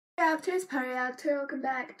reactors, ParaReactor, welcome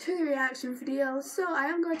back to the reaction video. So I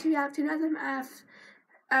am going to react to another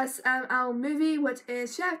SML movie, which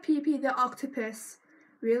is Chef Pee-Pee the Octopus.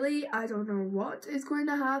 Really, I don't know what is going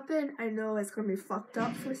to happen. I know it's going to be fucked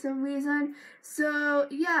up for some reason. So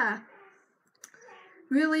yeah,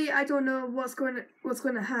 really, I don't know what's going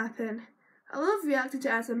to happen. I love reacting to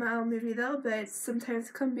SML movie though, but sometimes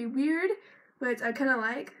it can be weird, which I kind of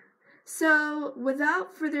like. So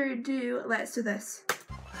without further ado, let's do this.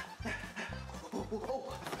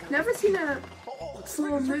 Never seen a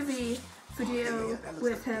full movie video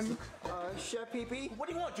with him. Chef Pee-Pee? What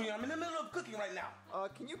do you want, Junior? I'm in the middle of cooking right now.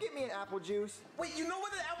 Can you get me an apple juice? Wait, you know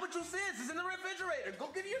where the apple juice is? It's in the refrigerator. Go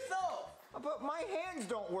get it yourself. But my hands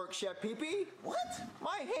don't work, Chef Pee-Pee. What?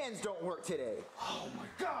 My hands don't work today. Oh my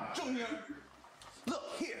God, Junior. Look,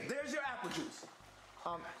 here, there's your apple juice.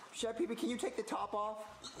 Chef Pee-Pee, can you take the top off?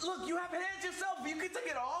 Look, you have hands yourself. You can take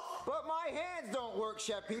it off. But my hands don't work,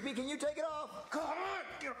 Chef Pee-Pee. Can you take it off? Come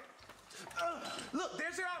on. Look,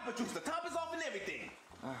 there's your apple juice. The top is off and everything.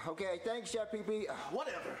 Okay, thanks, Chef Pee-Pee.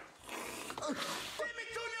 Whatever. Damn it,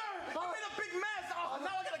 Junior! I made a big mess. Oh,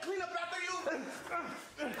 now I gotta clean up after you.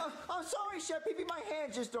 I'm sorry, Chef Pee-Pee. My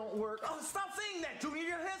hands just don't work. Oh, stop saying that, Junior.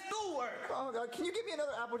 Your hands do work. Oh, God. Can you give me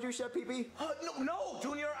another apple juice, Chef Pee-Pee? No,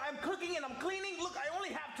 Junior. I'm cooking and I'm cleaning. Look, I only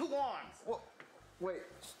have 2 arms. Well, wait.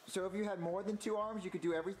 So if you had more than 2 arms, you could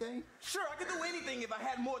do everything? Sure, I could do anything if I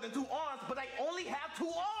had more than 2 arms, but I only have 2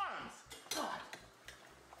 arms. God.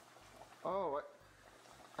 Oh,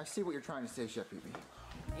 I see what you're trying to say, Chef Pee-Pee.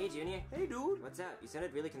 Hey, Junior. Hey, dude. What's up? You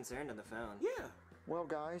sounded really concerned on the phone. Yeah. Well,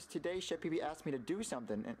 guys, today Chef Pee-Pee asked me to do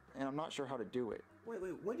something, and I'm not sure how to do it. Wait,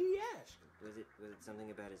 what did he ask? Was it something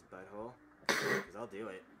about his butthole? Because I'll do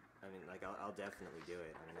it. I mean, like, I'll definitely do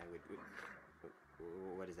it. I mean, I would.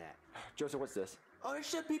 What is that? Joseph, what's this? Oh, it's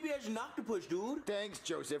Chef Pee-Pee as an octopus, dude. Thanks,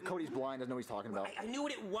 Joseph. Cody's blind, doesn't know what he's talking about. I knew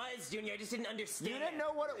what it was, Junior. I just didn't understand. You didn't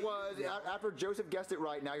know what it was. After Joseph guessed it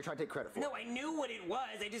right, now you're trying to take credit for it. No, I knew what it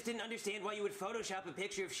was. I just didn't understand why you would Photoshop a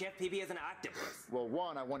picture of Chef Pee-Pee as an octopus. Well,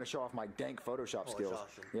 one, I want to show off my dank Photoshop skills.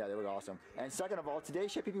 Awesome. Yeah, they look awesome. And second of all, today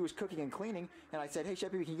Chef Pee-Pee was cooking and cleaning, and I said, hey,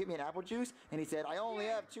 Chef Pee-Pee, can you get me an apple juice? And he said, I only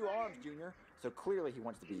have 2 arms, Junior. So clearly he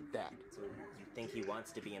wants to be that. So you think he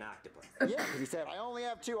wants to be an octopus? Yeah, because he said, I only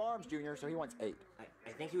have 2 arms, Junior, so he wants 8.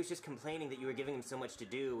 I think he was just complaining that you were giving him so much to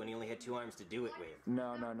do when he only had 2 arms to do it with.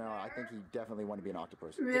 No. I think he definitely wanted to be an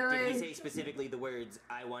octopus. Really? Did he say specifically the words,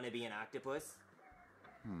 I want to be an octopus?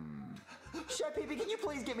 Chef Pee-Pee, can you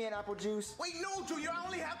please get me an apple juice? Wait, no, Junior, I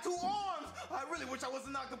only have 2 arms. I really wish I was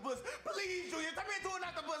an octopus. Please, Junior, turn me into an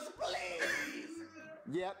octopus, please.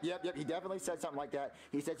 Yep. He definitely said something like that.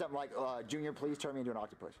 He said something like, Junior, please turn me into an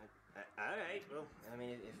octopus. Alright, well, I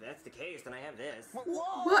mean, if that's the case, then I have this.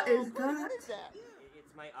 Whoa! What is that? What is that?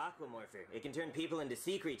 It's my aquamorpher. It can turn people into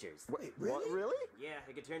sea creatures. Wait, what, really? Yeah,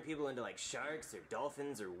 it can turn people into, like, sharks or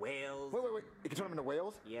dolphins or whales. Wait. It can turn them into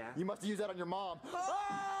whales? Yeah. You must have used that on your mom.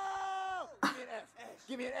 Oh! Give me an F.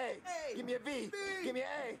 Give me an A. Give me a V. Give me an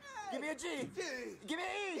A. Give me a G. Give me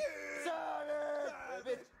an E.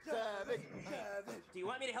 Savage. Do you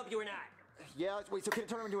want me to help you or not? Yeah, wait, so can it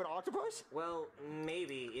turn him into an octopus? Well,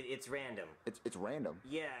 maybe. It's random. It's random.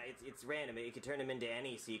 Yeah, it's random. It could turn him into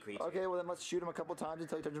any sea creature. Okay, well then let's shoot him a couple times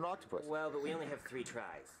until he turns into an octopus. Well, but we only have 3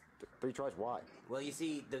 tries. 3 tries, why? Well, you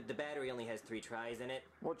see, the battery only has 3 tries in it.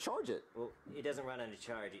 Well, charge it. Well, it doesn't run on a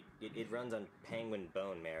charge. It runs on penguin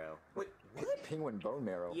bone marrow. Wait, what? Penguin bone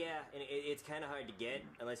marrow. Yeah, and it's kind of hard to get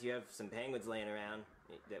unless you have some penguins laying around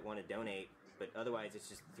that want to donate. But otherwise, it's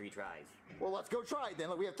just 3 tries. Well, let's go try it then.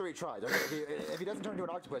 Look, we have 3 tries. Okay, if he doesn't turn into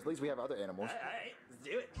an octopus, at least we have other animals. All right, let's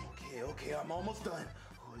do it. Okay, I'm almost done.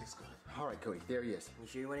 Oh, looks good. All right, Cody, there he is. You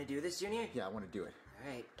sure you want to do this, Junior? Yeah, I want to do it.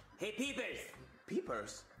 All right. Hey, peepers!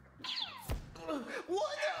 Peepers? What's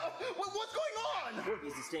going on?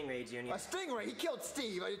 He's a stingray, Junior. A stingray. He killed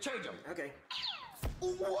Steve. Change him. Okay.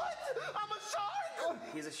 What? I'm a shark?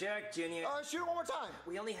 He's a shark, Junior. Shoot him one more time.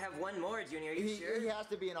 We only have 1 more, Junior. Are you sure? He has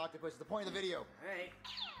to be an octopus. It's the point of the video. All right.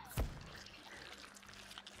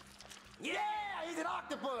 Yeah, he's an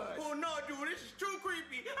octopus. Oh, no, dude. This is too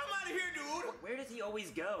creepy. I'm out of here, dude. Where does he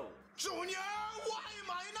always go? Junior, why am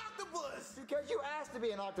I an octopus? Because you asked to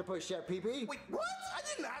be an octopus, Chef Pee-Pee. Wait, what? I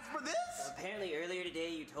didn't ask for this. Apparently, earlier today,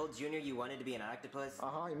 you told Junior you wanted to be an octopus.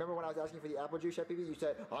 You remember when I was asking for the apple juice, Chef Pee-Pee? You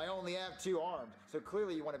said, I only have 2 arms. So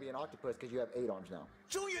clearly you want to be an octopus because you have 8 arms now.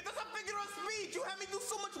 Junior, that's a figure of speech. You had me do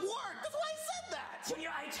so much work. That's why I said that. Junior,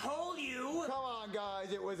 I told you! Come on,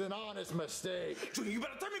 guys. It was an honest mistake. Junior, you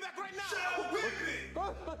better turn me back right now.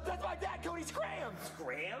 That's my dad, Cody. Scram!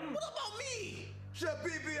 Scram? What about me? Chef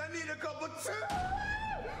Pee-Pee, I need a cup of tea.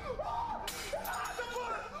 The puss!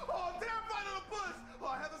 Oh, terrified of the puss! Oh,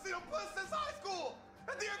 I haven't seen a puss since high school.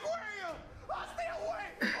 At the aquarium!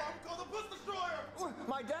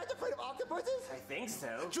 glasses? I think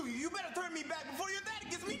so. Junior, you better turn me back before your daddy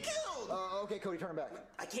gets me killed. Okay, Cody, turn him back.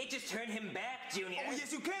 I can't just turn him back, Junior. Oh,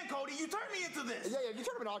 yes, you can, Cody. You turned me into this. Yeah, you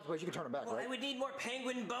turn him into octopus, you can turn him back, Well, right? I would need more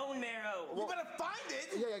penguin bone marrow. You better find it.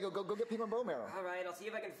 Yeah, go get penguin bone marrow. All right, I'll see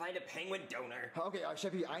if I can find a penguin donor. Okay,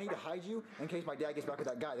 Chef Pee, I need to hide you in case my dad gets back with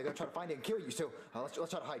that guy. They're gonna try to find it and kill you, so let's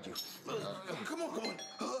try to hide you. Come on.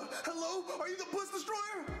 Hello? Are you the puss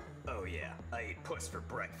destroyer? Oh, yeah. I ate puss for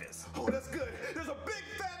breakfast. Oh, that's good. There's a big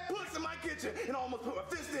fat puss in my kitchen, and I almost put my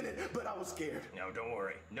fist in it, but I was scared. No, don't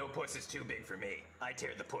worry. No puss is too big for me. I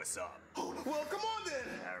tear the puss up. Oh, well, come on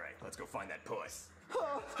then. All right, let's go find that puss.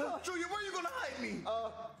 Junior, where are you gonna hide me?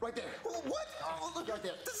 Right there. What? Oh, look Right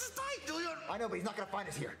there. This is tight, Junior. I know, but he's not gonna find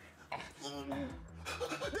us here. There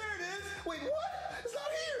it is. Wait, what? It's not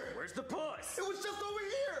here. Where's the puss? It was just over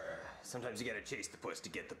here. Sometimes you gotta chase the puss to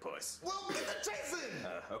get the puss. Well, get the chasing.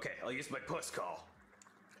 Okay, I'll use my puss call.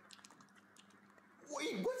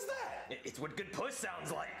 Wait, what's that? It's what good puss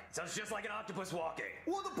sounds like. Sounds just like an octopus walking.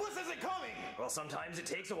 Well, the puss isn't coming. Well, sometimes it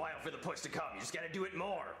takes a while for the puss to come. You just gotta do it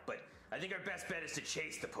more. But I think our best bet is to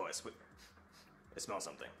chase the puss. I smell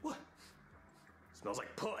something. What? Smells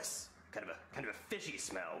like puss. Kind of a fishy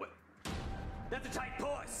smell. That's a tight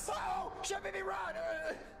puss. Oh, Chef Pee, run!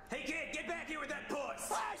 Hey kid, get back here with that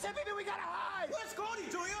puss. Chef Pee, we gotta hide! Let's go,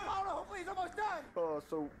 Junior. Oh no, hopefully he's almost done.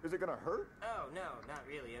 So is it gonna hurt? Oh no, not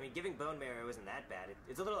really. I mean, giving bone marrow isn't that bad.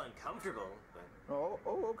 It's a little uncomfortable, but. Oh,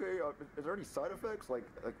 okay. Is there any side effects? Like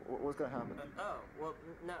what's gonna happen? Well,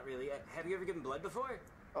 not really. Have you ever given blood before?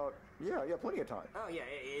 Yeah, plenty of time. Oh yeah,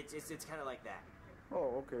 it's kind of like that.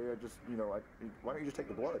 Oh, okay. I just, why don't you just take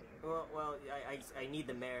the blood? Well, I need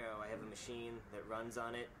the marrow. I have a machine that runs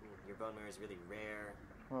on it. And your bone marrow is really rare.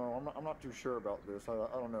 Oh, I'm not too sure about this. I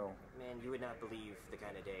don't know. Man, you would not believe the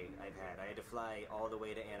kind of day I've had. I had to fly all the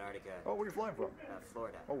way to Antarctica. Oh, where are you flying from?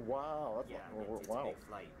 Florida. Oh, wow. That's Yeah, it's wow. a big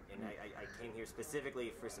flight. And I came here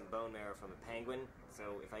specifically for some bone marrow from a penguin.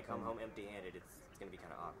 So if I come home empty-handed, it's gonna be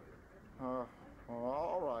kind of awkward.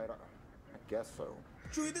 All right. I guess so.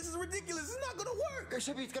 Junior, this is ridiculous. It's not gonna work. It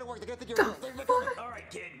should be. It's gonna work. They're gonna think you're. All right,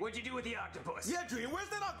 kid. What'd you do with the octopus? Yeah, Junior, where's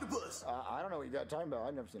that octopus? I don't know what you got talking about.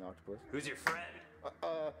 I've never seen an octopus. Who's your friend?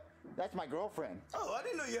 That's my girlfriend. Oh, I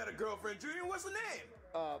didn't know you had a girlfriend, Junior. What's the name?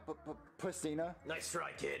 Pussina. Nice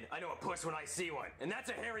try, kid. I know a puss when I see one. And that's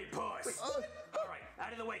a hairy puss. All right,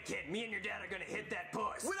 out of the way, kid. Me and your dad are gonna hit that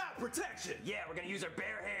puss. Without protection. Yeah, we're gonna use our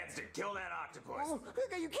bare hands to kill that octopus. Oh,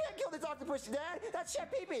 you can't kill this octopus, Dad. That's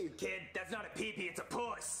Chef Pee. Kid, that's not a pee-pee, it's a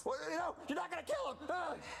puss. Well, you're not gonna kill him.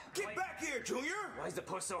 Get Wait. back here, Junior. Why is the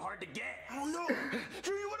puss so hard to get? I don't know.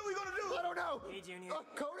 Junior, what are we gonna do? I don't know. Hey, Junior.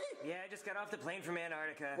 Cody? Yeah, I just got off the plane from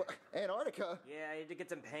Antarctica. What, Antarctica? Yeah, I had to get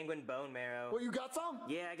some penguin bone marrow. Well, you got some?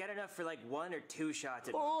 Yeah, I got enough for like 1 or 2 shots.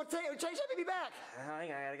 Oh, take Chef Pee back.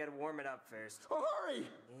 I gotta warm it up first. Oh, hurry.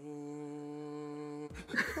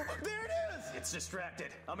 There it is. It's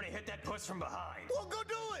distracted. I'm gonna hit that puss from behind. Well, go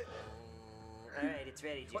do it. All right, it's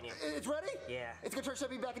ready, Junior. It's ready? Yeah. It's gonna turn Chef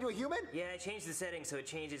Pee back into a human? Yeah, I changed the settings so it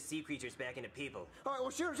changes sea creatures back into people. All right,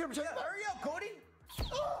 well, shoot him. Yeah, hurry up, Cody.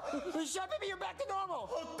 Chef Pee, you're back to normal.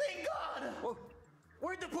 Oh, thank God. Well,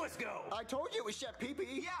 Where'd the puss go? I told you it was Chef Pee.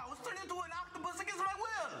 Yeah, I was turned into an octopus against my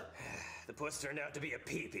will. The puss turned out to be a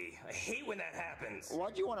pee-pee. I hate when that happens.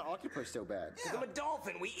 Why'd you want an octopus so bad? Yeah. I'm a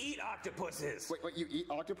dolphin. We eat octopuses. Wait, you eat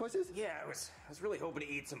octopuses? Yeah, I was really hoping to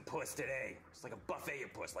eat some puss today. It's like a buffet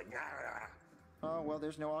of puss, like nah, nah. Oh, well,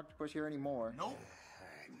 there's no octopus here anymore. Nope.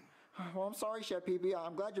 Well, I'm sorry, Chef Pee.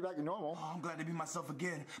 I'm glad you're back to normal. Oh, I'm glad to be myself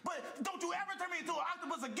again. But don't you ever turn me into an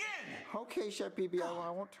octopus again. Okay, Chef Pee, I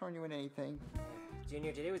won't turn you into anything.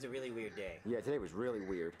 Junior, today was a really weird day. Yeah, today was really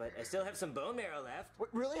weird. But I still have some bone marrow left. What,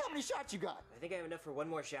 really? How many shots you got? I think I have enough for 1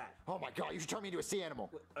 more shot. Oh my God, you should turn me into a sea animal.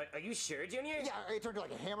 Are you sure, Junior? Yeah, I turned into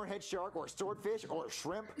like a hammerhead shark or a swordfish or a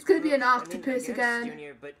shrimp. It's gonna be an I octopus guess, again.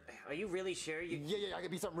 Junior, but are you really sure you... Yeah, I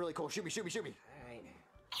could be something really cool. Shoot me. All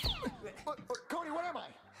right. Cody, what am I?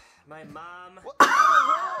 My mom... What? I'm a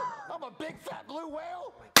whale? I'm a big fat blue whale?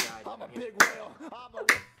 Oh my God, I'm a Junior. big whale.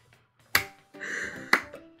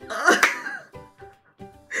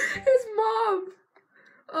 His mom!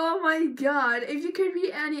 Oh my God. If you could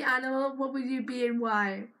be any animal, what would you be and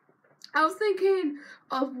why? I was thinking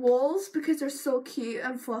of wolves because they're so cute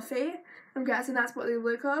and fluffy. I'm guessing that's what they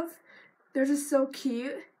look of. They're just so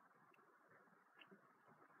cute.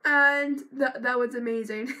 And that was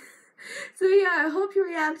amazing. So yeah, I hope you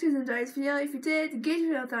reacted and enjoyed this video. If you did, give this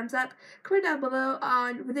video a thumbs up. Comment down below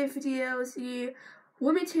on what videos you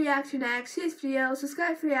want me to react to next. See this video,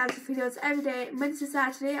 subscribe for reaction videos every day, Monday to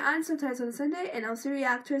Saturday, and sometimes on Sunday, and also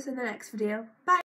reactors in the next video. Bye!